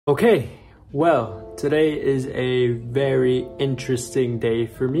Okay, well, today is a very interesting day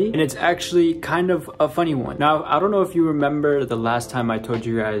for me, and it's actually kind of a funny one. Now, I don't know if you remember the last time I told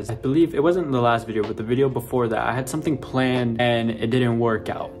you guys, I believe it wasn't the last video, but the video before that, I had something planned and it didn't work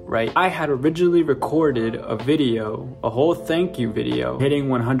out, right? I had originally recorded a video, a whole thank you video, hitting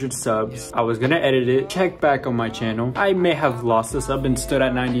 100 subs. I was gonna edit it, check back on my channel. I may have lost a sub and stood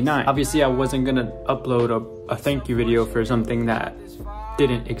at 99. Obviously, I wasn't gonna upload a thank you video for something that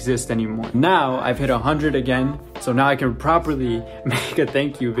didn't exist anymore. Now I've hit 100 again, so now I can properly make a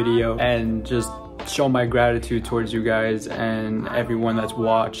thank you video and just show my gratitude towards you guys and everyone that's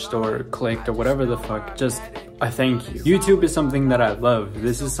watched or clicked or whatever the fuck. Just a thank you. YouTube is something that I love.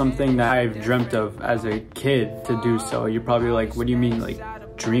 This is something that I've dreamt of as a kid to do so. You're probably like, what do you mean, like,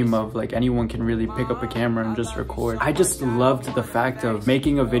 dream of? Like, anyone can really pick up a camera and just record. I just loved the fact of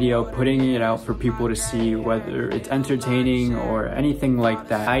making a video, putting it out for people to see, whether it's entertaining or anything like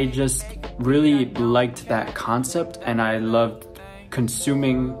that. I just really liked that concept, and I loved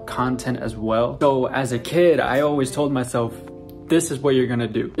consuming content as well. So as a kid, I always told myself, this is what you're gonna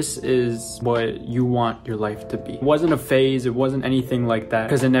do. This is what you want your life to be. It wasn't a phase, it wasn't anything like that,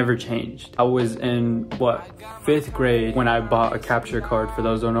 because it never changed. I was in, what, 5th grade when I bought a capture card. For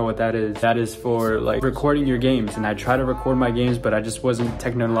those who don't know what that is for like recording your games. And I tried to record my games, but I just wasn't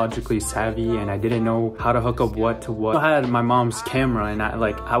technologically savvy and I didn't know how to hook up what to what. I had my mom's camera and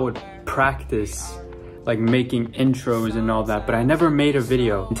I would practice like making intros and all that, but I never made a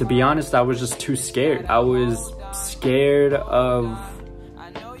video. And to be honest, I was just too scared. I was scared of,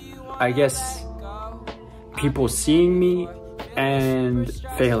 I guess, people seeing me and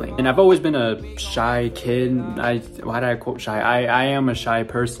failing. And I've always been a shy kid. Why did I quote shy? I am a shy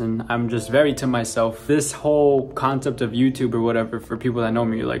person. I'm just very to myself. This whole concept of YouTube or whatever, for people that know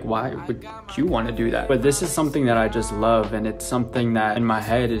me, you're like, why would you want to do that? But this is something that I just love, and it's something that in my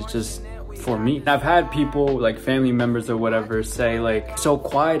head is just for me. I've had people, like family members or whatever, say like, so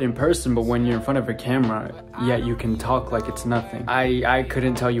quiet in person, but when you're in front of a camera, yet you can talk like it's nothing. I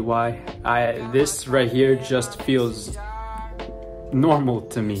couldn't tell you why. This right here just feels normal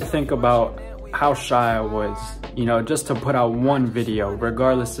to me. Think about how shy I was, you know, just to put out one video,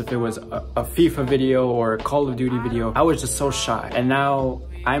 regardless if it was a FIFA video or a Call of Duty video. I was just so shy. And now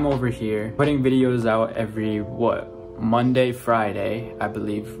I'm over here putting videos out every, what, Monday, Friday, I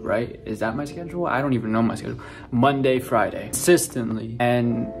believe, right? Is that my schedule? I don't even know my schedule. Monday, Friday, consistently.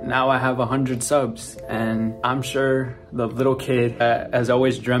 And now I have 100 subs, and I'm sure the little kid that has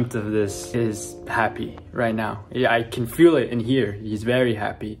always dreamt of this is happy right now. Yeah, I can feel it in here. He's very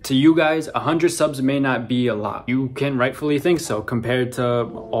happy. To you guys, 100 subs may not be a lot. You can rightfully think so compared to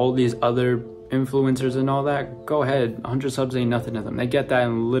all these other influencers and all that. Go ahead, 100 subs ain't nothing to them. They get that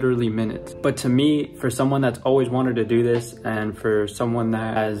in literally minutes. But to me, for someone that's always wanted to do this, and for someone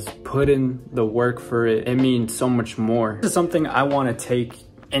that has put in the work for it, it means so much more. This is something I want to take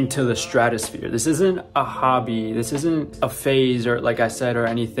into the stratosphere. This isn't a hobby. This isn't a phase, or like I said, or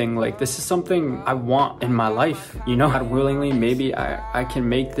anything. Like, this is something I want in my life. You know, God willingly, maybe I can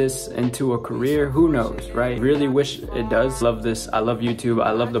make this into a career. Who knows, right? Really wish it does. Love this. I love YouTube.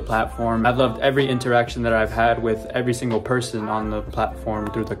 I love the platform. I've loved every interaction that I've had with every single person on the platform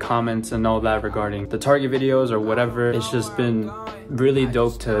through the comments and all that regarding the Target videos or whatever. It's just been really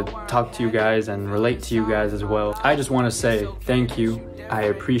dope to talk to you guys and relate to you guys as well. I just want to say thank you. I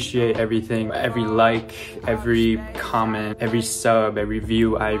appreciate everything, every like, every comment, every sub, every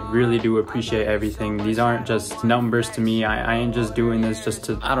view. I really do appreciate everything. These aren't just numbers to me. I ain't just doing this just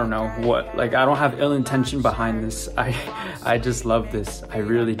to, I don't know what. Like, I don't have ill intention behind this. I just love this. I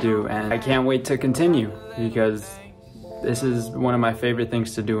really do. And I can't wait to continue, because this is one of my favorite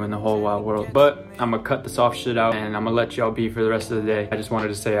things to do in the whole wide world. But I'm gonna cut the soft shit out and I'm gonna let y'all be for the rest of the day. I just wanted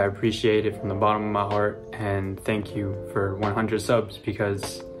to say I appreciate it from the bottom of my heart, and thank you for 100 subs,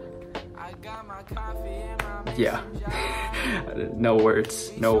 because yeah, no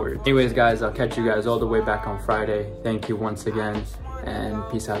words. Anyways guys, I'll catch you guys all the way back on Friday. Thank you once again, and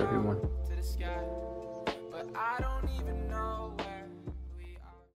peace out everyone.